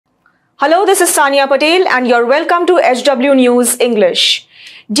Hello, this is Sania Patel and you're welcome to HW News English.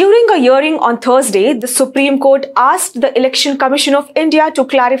 During a hearing on Thursday, the Supreme Court asked the Election Commission of India to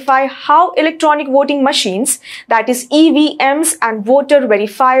clarify how electronic voting machines, that is EVMs and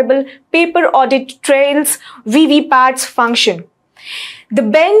voter-verifiable paper audit trails, VVPATs, function. The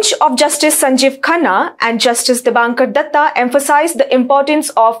bench of Justice Sanjiv Khanna and Justice Dipankar Datta emphasized the importance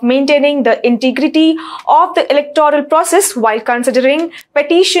of maintaining the integrity of the electoral process while considering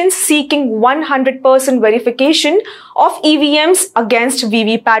petitions seeking 100% verification of EVMs against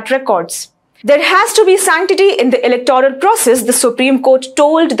VVPAT records. There has to be sanctity in the electoral process, the Supreme Court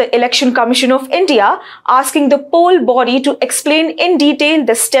told the Election Commission of India, asking the poll body to explain in detail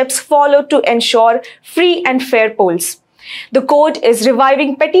the steps followed to ensure free and fair polls. The court is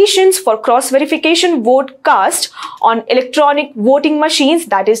reviving petitions for cross-verification vote cast on electronic voting machines,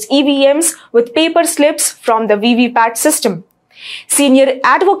 that is EVMs, with paper slips from the VVPAT system. Senior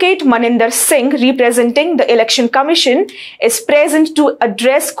advocate Maninder Singh, representing the Election Commission, is present to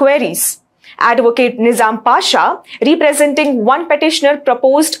address queries. Advocate Nizam Pasha, representing one petitioner,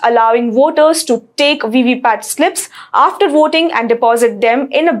 proposed allowing voters to take VVPAT slips after voting and deposit them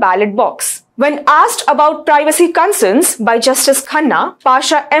in a ballot box. When asked about privacy concerns by Justice Khanna,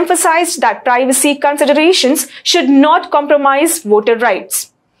 Pasha emphasized that privacy considerations should not compromise voter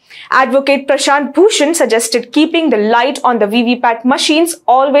rights. Advocate Prashant Bhushan suggested keeping the light on the VVPAT machines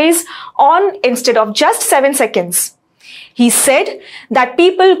always on instead of just 7 seconds. He said that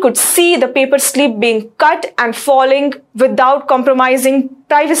people could see the paper slip being cut and falling without compromising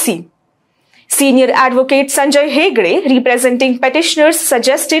privacy. Senior advocate Sanjay Hegde, representing petitioners,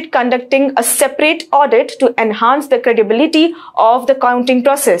 suggested conducting a separate audit to enhance the credibility of the counting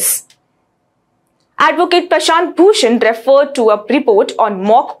process. Advocate Prashant Bhushan referred to a report on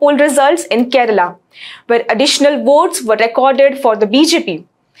mock poll results in Kerala, where additional votes were recorded for the BJP.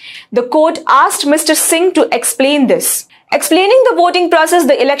 The court asked Mr. Singh to explain this. Explaining the voting process,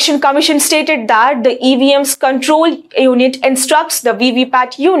 the Election Commission stated that the EVM's control unit instructs the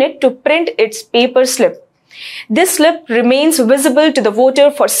VVPAT unit to print its paper slip. This slip remains visible to the voter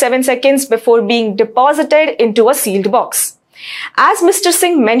for 7 seconds before being deposited into a sealed box. As Mr.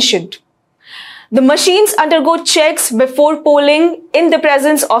 Singh mentioned, the machines undergo checks before polling in the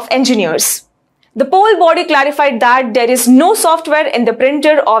presence of engineers. The poll body clarified that there is no software in the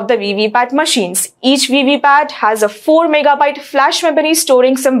printer of the VVPAT machines. Each VVPAT has a 4 MB flash memory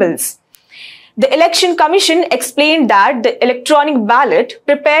storing symbols. The Election Commission explained that the electronic ballot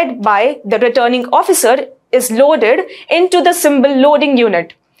prepared by the returning officer is loaded into the symbol loading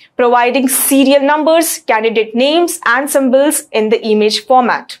unit, providing serial numbers, candidate names, and symbols in the image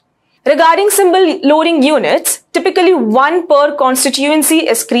format. Regarding symbol loading units, typically one per constituency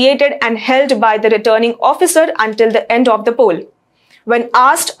is created and held by the returning officer until the end of the poll. When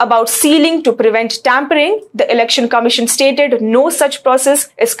asked about sealing to prevent tampering, the Election Commission stated no such process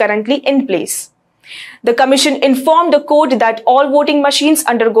is currently in place. The Commission informed the court that all voting machines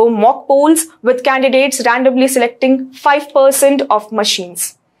undergo mock polls with candidates randomly selecting 5% of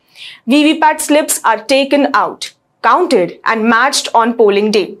machines. VVPAT slips are taken out, counted, and matched on polling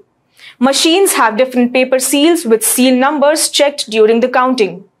day. Machines have different paper seals with seal numbers checked during the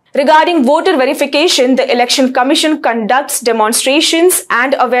counting. Regarding voter verification, the Election Commission conducts demonstrations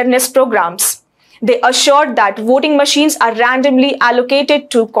and awareness programs. They assured that voting machines are randomly allocated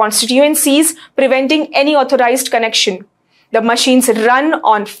to constituencies, preventing any authorized connection. The machines run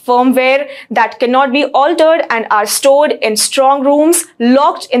on firmware that cannot be altered and are stored in strong rooms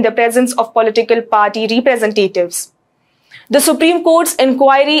locked in the presence of political party representatives. The Supreme Court's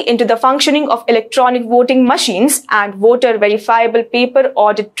inquiry into the functioning of electronic voting machines and voter-verifiable paper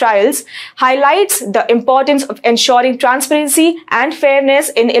audit trials highlights the importance of ensuring transparency and fairness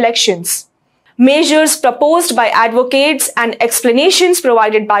in elections. Measures proposed by advocates and explanations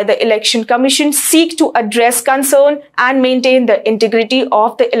provided by the Election Commission seek to address concern and maintain the integrity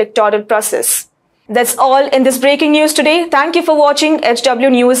of the electoral process. That's all in this breaking news today. Thank you for watching HW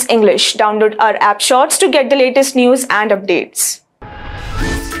News English. Download our app Shorts to get the latest news and updates.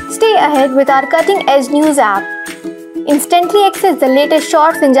 Stay ahead with our cutting-edge news app. Instantly access the latest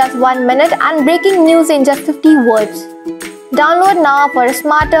shorts in just 1 minute and breaking news in just 50 words. Download now for a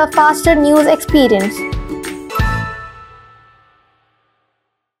smarter, faster news experience.